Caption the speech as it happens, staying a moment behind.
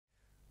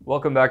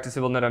Welcome back to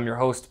CivilNet. I'm your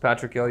host,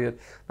 Patrick Elliott.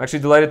 I'm actually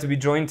delighted to be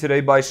joined today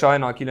by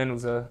Shahen Akelyan,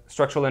 who's a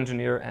structural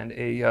engineer and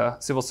a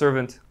civil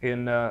servant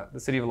in the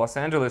city of Los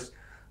Angeles.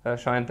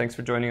 Shahen, thanks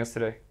for joining us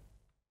today.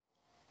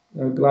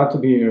 Glad to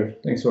be here.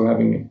 Thanks for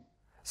having me.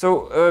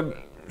 So,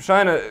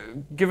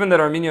 Shahen, given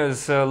that Armenia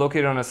is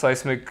located on a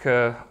seismic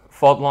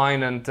fault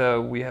line, and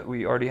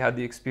we already had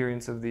the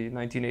experience of the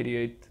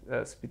 1988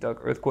 Spitak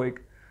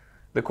earthquake,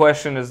 the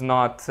question is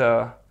not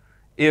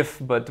if,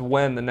 but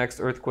when the next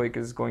earthquake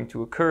is going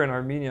to occur in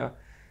Armenia.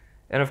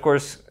 And of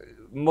course,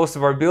 most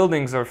of our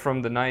buildings are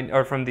from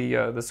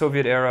the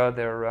Soviet era.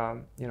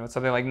 They're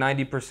something like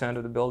 90%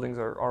 of the buildings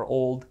are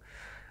old.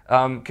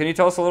 Can you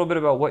tell us a little bit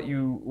about what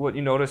you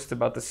noticed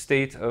about the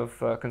state of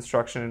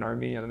construction in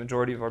Armenia, the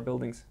majority of our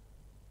buildings?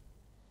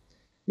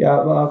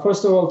 Yeah, well,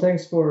 first of all,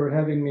 thanks for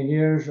having me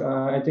here.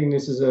 I think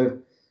this is a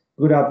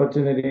good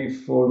opportunity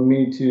for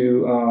me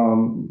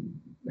to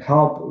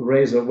help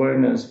raise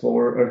awareness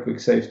for earthquake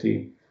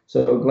safety.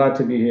 So glad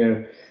to be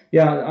here.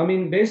 Yeah, I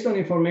mean, based on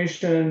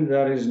information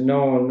that is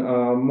known,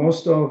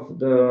 most of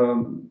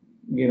the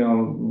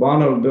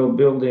vulnerable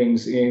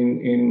buildings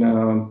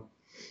in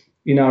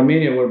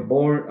Armenia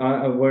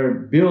were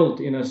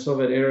built in a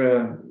Soviet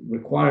era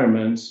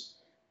requirements,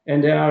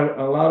 and there are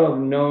a lot of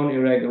known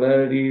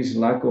irregularities,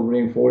 lack of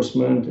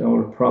reinforcement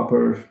or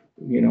proper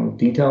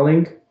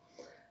detailing.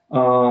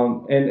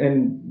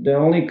 And the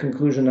only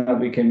conclusion that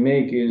we can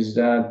make is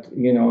that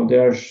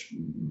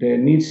there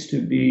needs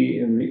to be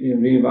a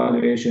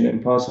reevaluation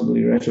and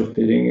possibly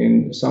retrofitting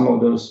in some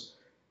of those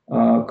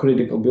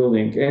critical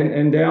buildings.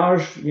 And there are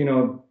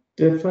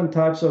different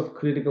types of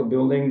critical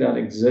building that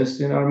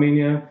exist in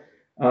Armenia.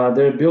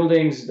 There are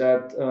buildings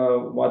that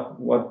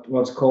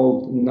what's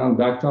called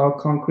non-ductile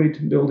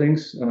concrete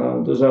buildings.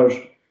 Those are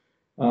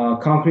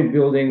concrete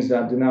buildings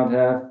that do not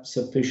have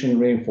sufficient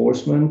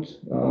reinforcement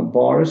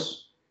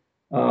bars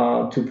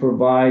to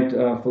provide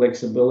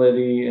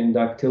flexibility and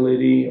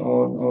ductility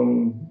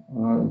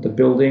on the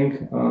building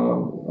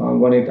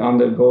when it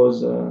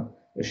undergoes a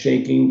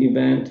shaking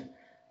event,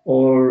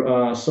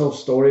 or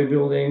self-story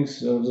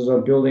buildings. Those are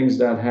buildings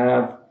that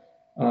have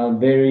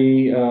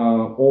very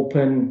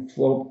open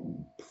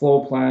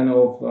floor plan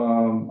of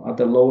at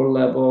the lower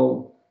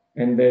level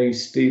and very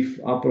stiff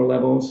upper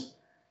levels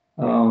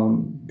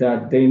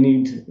that they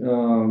need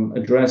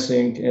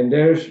addressing. And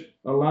there's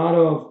a lot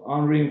of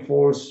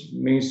unreinforced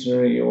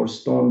masonry or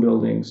stone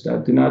buildings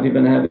that do not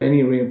even have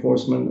any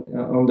reinforcement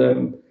on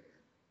them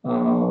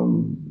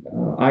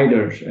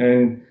either.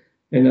 And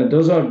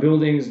those are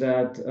buildings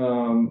that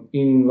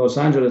in Los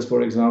Angeles,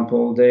 for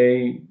example,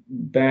 they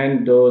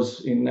banned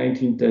those in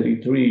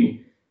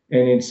 1933.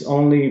 And it's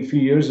only a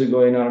few years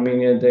ago in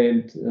Armenia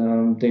they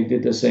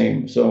did the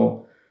same.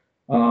 So,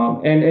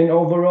 and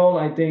overall,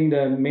 I think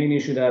the main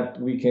issue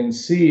that we can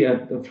see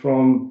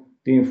from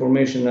the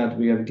information that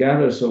we have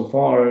gathered so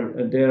far,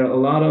 there are a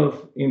lot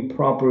of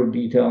improper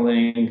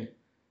detailing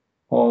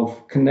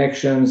of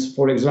connections.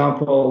 For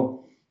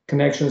example,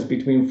 connections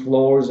between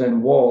floors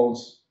and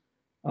walls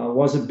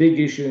was a big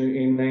issue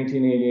in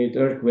 1988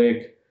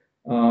 earthquake,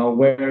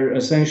 where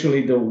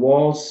essentially the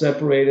walls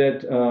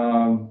separated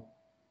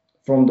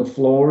from the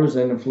floors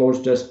and the floors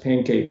just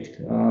pancaked.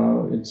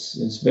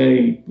 It's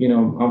very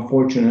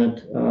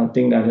unfortunate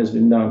thing that has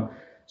been done.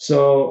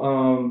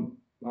 So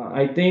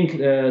I think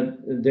that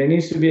there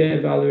needs to be an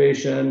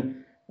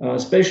evaluation,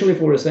 especially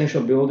for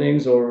essential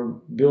buildings or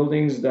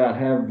buildings that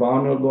have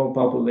vulnerable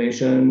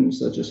populations,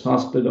 such as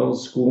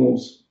hospitals,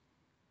 schools,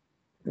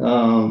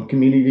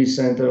 community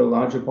center,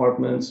 large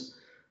apartments.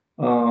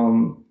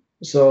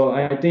 So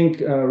I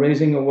think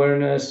raising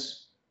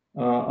awareness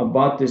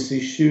about this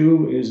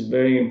issue is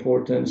very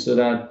important, so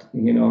that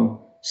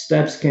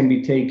steps can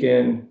be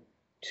taken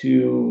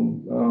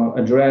to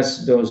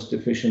address those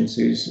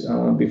deficiencies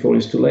before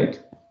it's too late.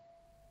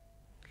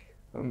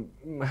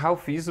 How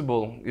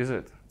feasible is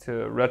it to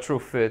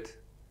retrofit?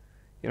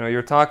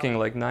 You're talking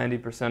like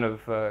 90%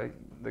 of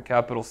the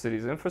capital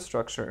city's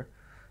infrastructure.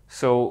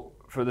 So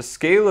for the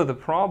scale of the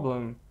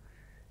problem,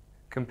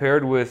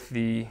 compared with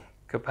the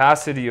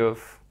capacity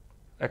of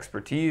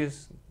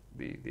expertise,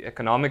 the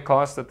economic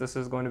cost that this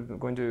is going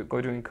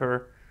to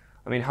incur,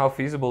 I mean, how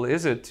feasible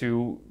is it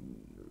to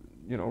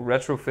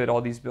retrofit all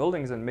these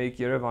buildings and make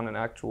Yerevan an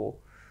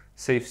actual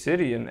safe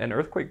city and an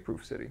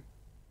earthquake-proof city?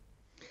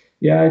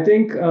 Yeah, I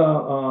think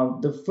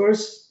the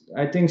first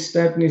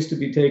step needs to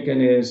be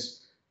taken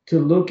is to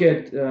look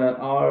at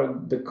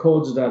the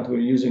codes that we're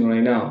using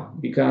right now,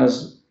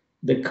 because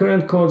the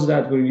current codes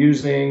that we're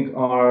using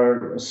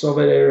are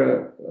Soviet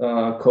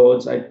era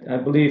codes. I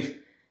believe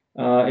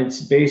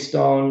it's based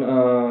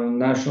on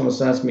National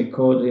Seismic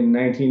Code in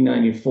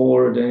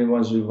 1994. Then it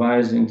was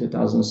revised in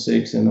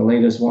 2006, and the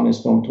latest one is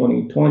from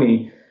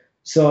 2020.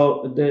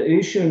 So the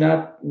issue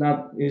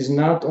is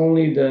not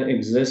only the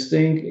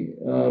existing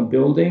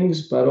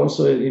buildings, but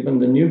also even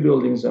the new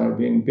buildings that are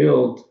being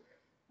built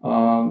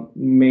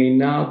may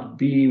not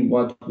be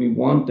what we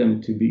want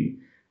them to be.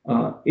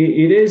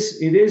 It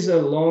is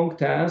a long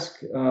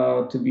task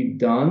to be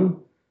done,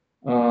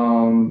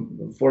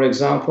 For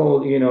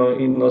example,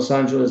 in Los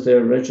Angeles, there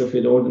are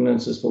retrofit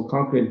ordinances for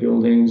concrete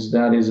buildings.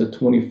 That is a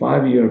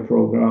 25-year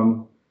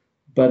program,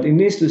 but it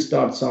needs to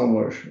start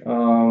somewhere.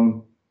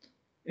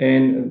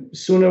 And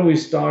sooner we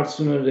start,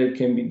 sooner it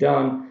can be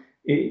done.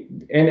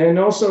 And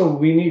also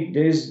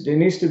there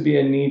needs to be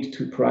a need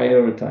to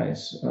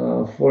prioritize.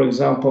 For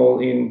example,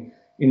 in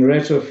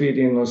retrofit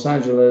in Los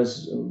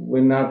Angeles,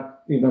 we're not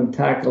even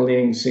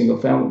tackling single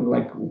family,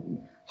 like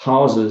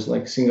houses,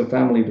 like single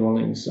family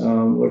dwellings.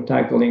 We're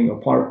tackling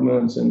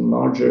apartments and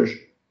larger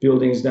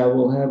buildings that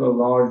will have a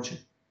large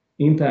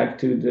impact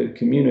to the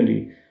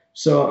community.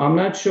 So I'm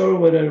not sure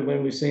whether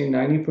when we say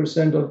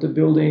 90% of the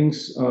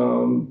buildings,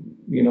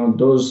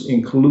 those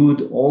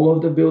include all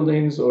of the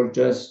buildings or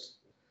just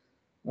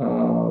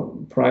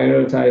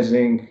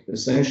prioritizing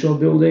essential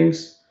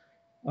buildings.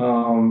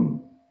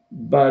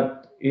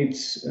 But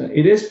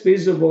it is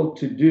feasible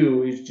to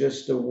do. It's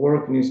just the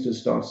work needs to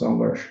start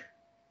somewhere.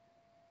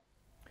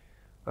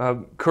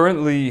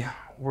 Currently,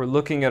 we're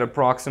looking at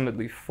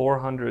approximately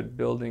 400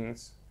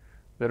 buildings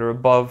that are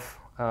above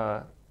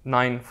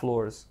 9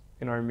 floors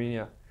in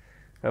Armenia.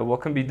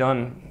 What can be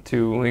done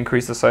to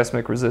increase the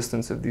seismic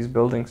resistance of these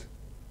buildings?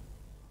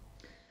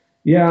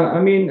 Yeah, I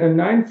mean, a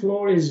 9th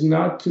floor is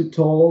not too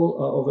tall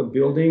of a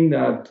building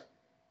that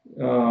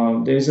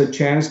there's a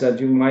chance that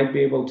you might be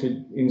able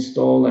to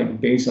install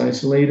like base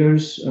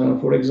isolators,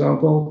 for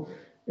example.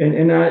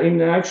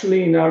 And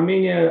actually in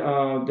Armenia,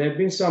 there have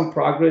been some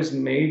progress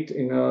made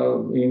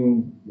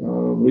in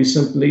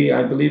recently.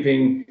 I believe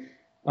in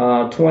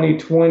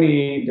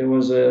 2020 there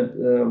was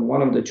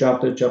one of the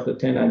chapter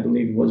 10, I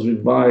believe, was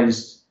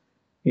revised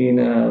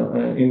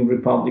in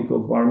Republic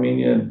of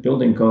Armenia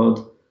building code,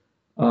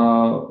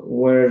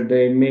 where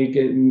they made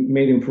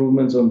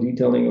improvements on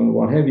detailing and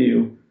what have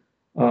you.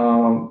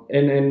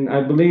 And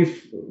I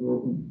believe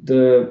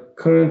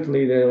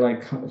currently there are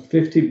like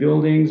 50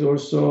 buildings or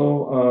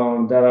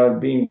so that are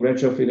being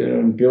retrofitted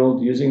and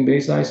built using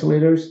base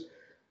isolators.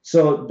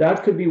 So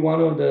that could be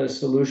one of the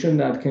solutions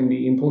that can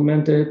be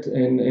implemented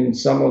in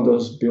some of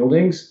those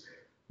buildings.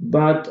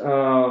 But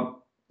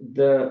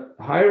the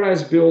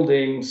high-rise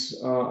buildings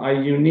are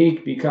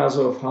unique because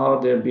of how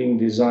they're being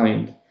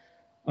designed.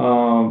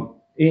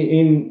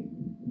 In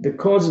the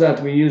codes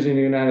that we use in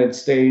the United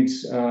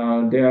States,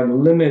 there are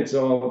limits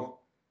of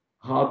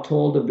how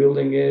tall the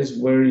building is,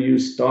 where you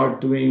start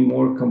doing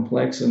more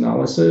complex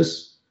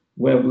analysis.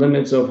 We have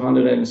limits of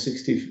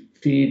 160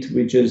 feet,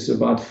 which is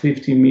about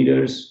 50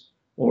 meters,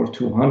 or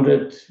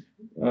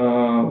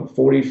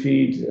 240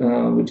 feet,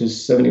 which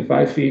is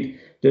 75 feet.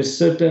 There's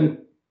certain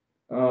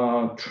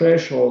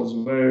thresholds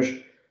where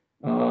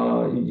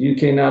you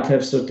cannot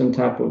have certain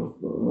type of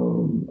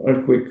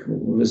earthquake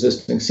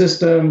resisting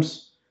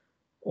systems,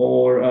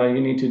 or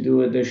you need to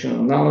do additional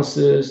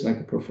analysis,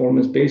 like a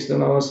performance-based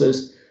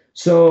analysis.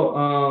 So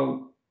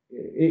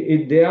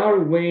there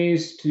are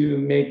ways to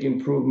make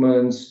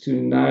improvements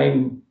to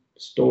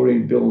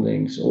 9-story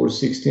buildings or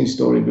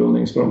 16-story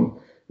buildings. From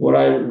what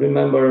I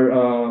remember,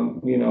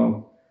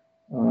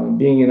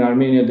 being in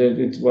Armenia, that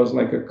it was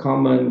like a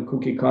common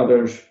cookie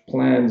cutter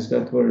plans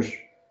that were,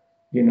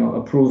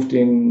 approved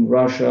in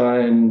Russia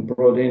and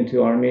brought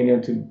into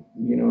Armenia to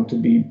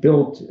be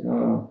built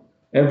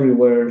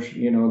everywhere.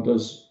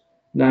 Those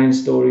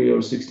 9-story or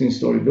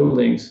 16-story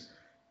buildings.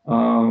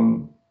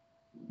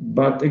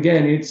 But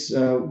again,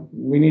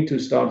 we need to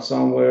start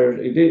somewhere.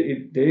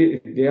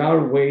 There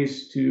are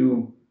ways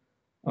to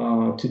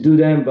do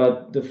them,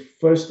 but the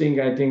first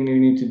thing I think you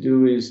need to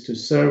do is to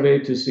survey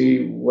to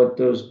see what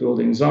those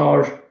buildings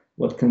are,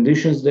 what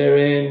conditions they're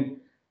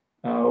in,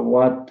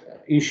 what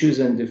issues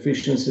and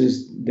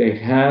deficiencies they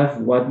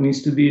have, what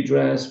needs to be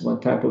addressed,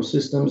 what type of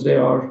systems they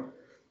are.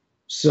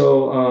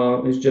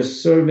 So it's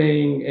just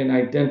surveying and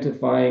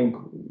identifying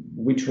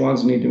which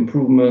ones need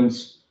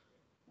improvements.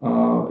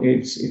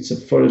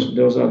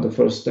 Those are the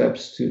first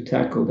steps to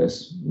tackle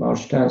this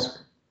large task.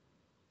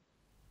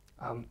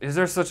 Is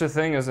there such a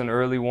thing as an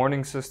early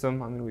warning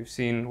system? I mean, we've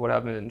seen what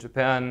happened in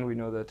Japan. We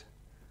know that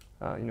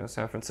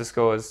San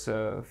Francisco has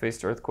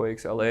faced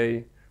earthquakes,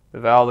 LA, the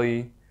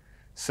Valley.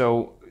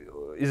 So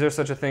is there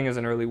such a thing as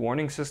an early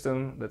warning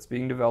system that's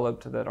being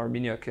developed that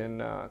Armenia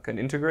can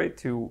integrate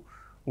to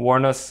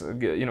warn us,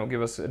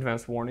 give us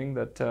advanced warning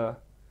that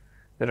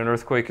an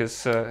earthquake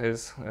is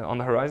on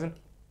the horizon?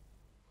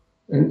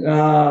 In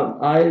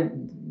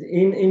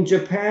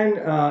Japan,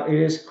 it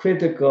is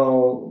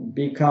critical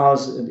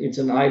because it's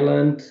an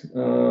island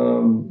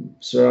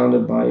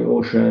surrounded by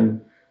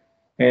ocean,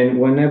 and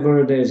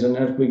whenever there's an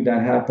earthquake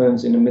that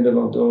happens in the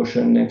middle of the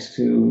ocean next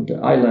to the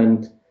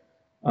island,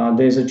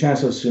 there's a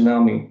chance of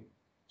tsunami.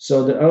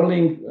 So the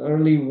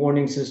early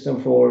warning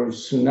system for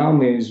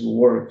tsunamis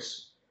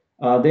works.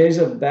 There's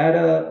an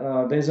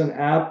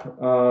app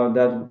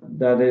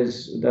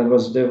that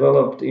was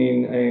developed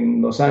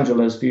in Los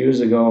Angeles a few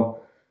years ago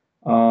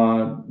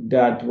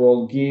that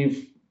will give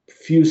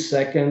few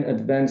second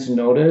advance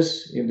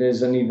notice if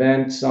there's an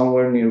event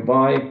somewhere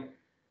nearby.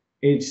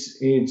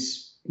 It's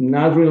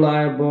not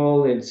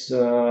reliable. It's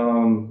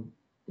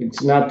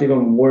it's not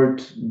even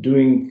worth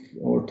doing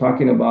or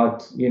talking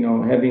about,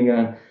 having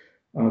a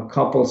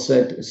couple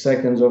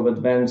seconds of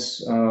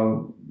advance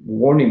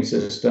warning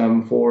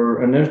system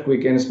for an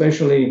earthquake, and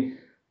especially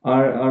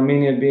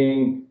Armenia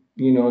being,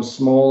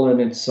 small in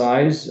its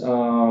size.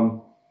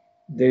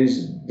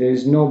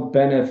 There's no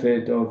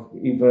benefit of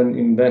even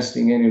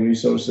investing any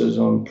resources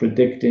on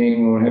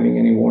predicting or having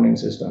any warning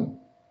system.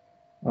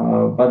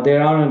 But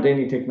there aren't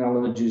any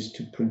technologies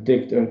to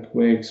predict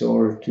earthquakes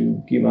or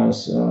to give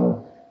us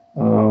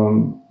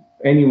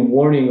any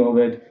warning of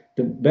it.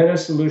 The better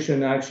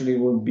solution actually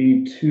would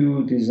be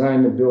to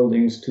design the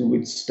buildings to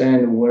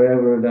withstand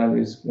wherever that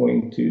is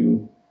going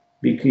to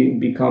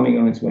be coming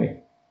on its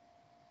way.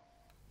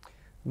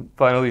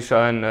 Finally,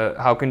 Shahen,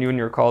 how can you and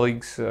your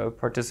colleagues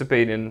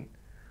participate in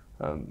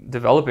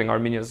developing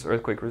Armenia's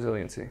earthquake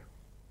resiliency?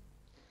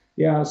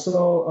 Yeah,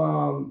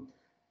 so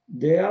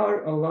there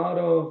are a lot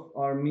of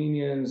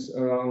Armenians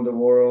around the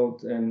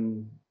world,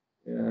 and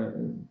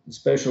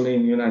especially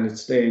in the United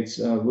States,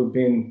 who've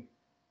been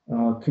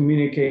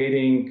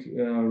communicating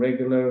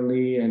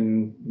regularly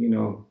and,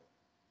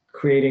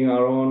 creating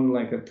our own,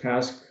 like a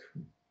task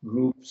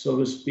group, so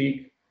to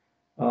speak.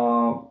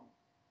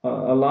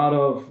 A lot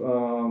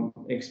of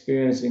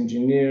experienced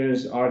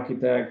engineers,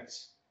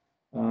 architects,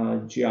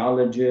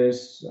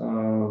 geologists,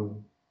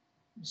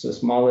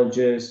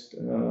 seismologists,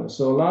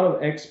 so a lot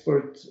of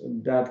experts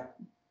that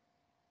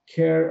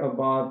care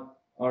about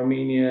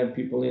Armenia,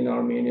 people in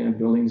Armenia,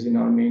 buildings in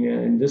Armenia,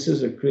 and this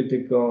is a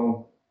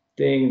critical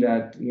thing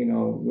that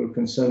we're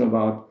concerned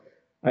about.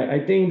 I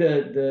think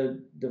that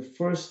the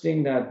first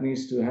thing that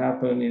needs to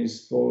happen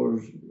is for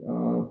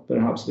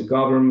perhaps the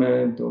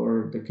government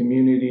or the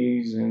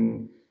communities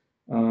and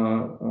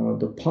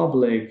the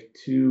public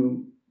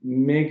to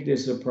make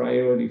this a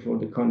priority for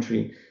the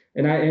country.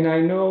 And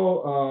I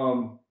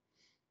know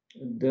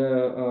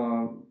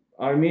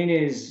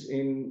Armenia is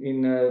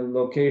in a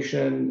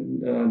location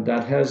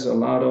that has a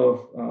lot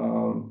of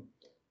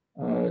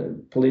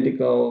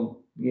political,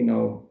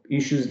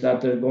 issues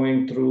that they're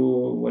going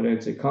through, whether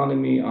it's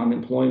economy,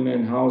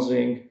 unemployment,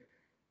 housing.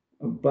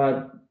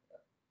 But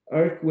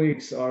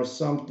earthquakes are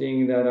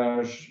something that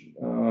are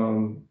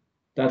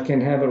that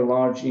can have a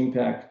large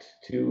impact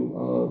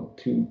to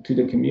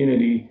the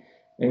community,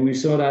 and we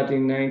saw that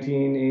in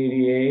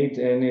 1988,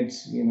 and it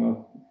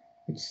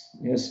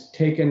has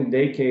taken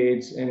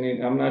decades, and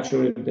I'm not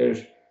sure if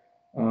there's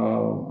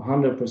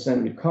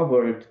 100%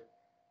 recovered.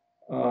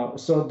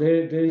 So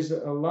there's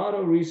a lot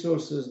of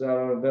resources that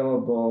are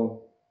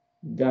available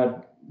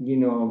that,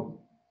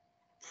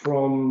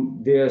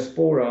 from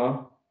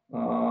diaspora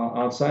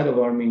outside of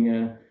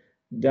Armenia,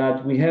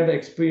 that we have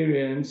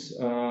experience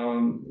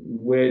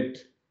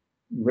with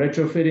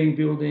retrofitting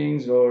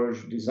buildings or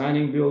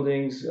designing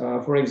buildings.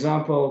 For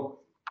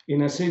example, in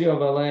the city of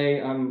LA,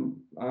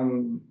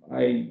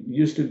 I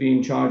used to be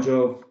in charge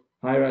of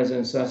high-rise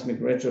and seismic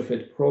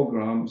retrofit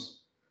programs.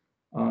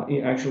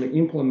 Actually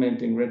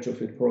implementing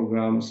retrofit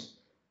programs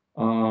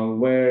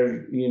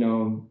where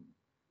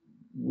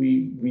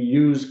we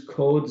use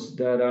codes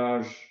that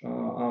are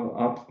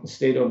up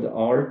state of the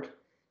art,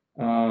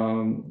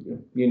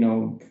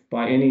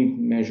 by any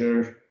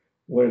measure,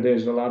 where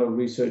there's a lot of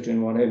research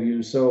and what have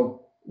you.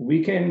 So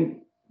we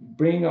can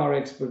bring our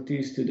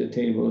expertise to the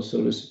table,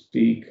 so to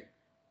speak,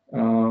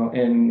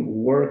 and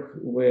work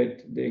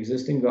with the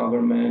existing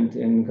government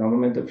and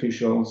government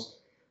officials,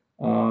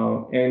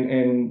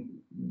 and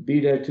be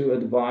there to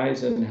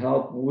advise and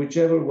help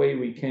whichever way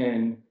we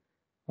can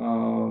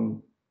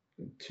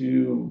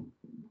to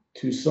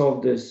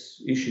solve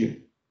this issue.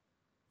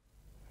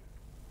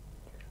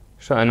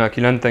 Shahen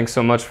Akelyan, thanks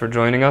so much for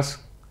joining us.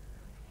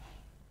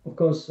 Of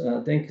course,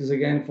 thanks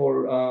again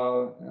for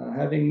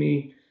having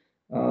me.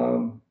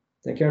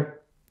 Take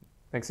care.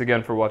 Thanks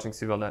again for watching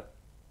ՍիվիլՆեթ.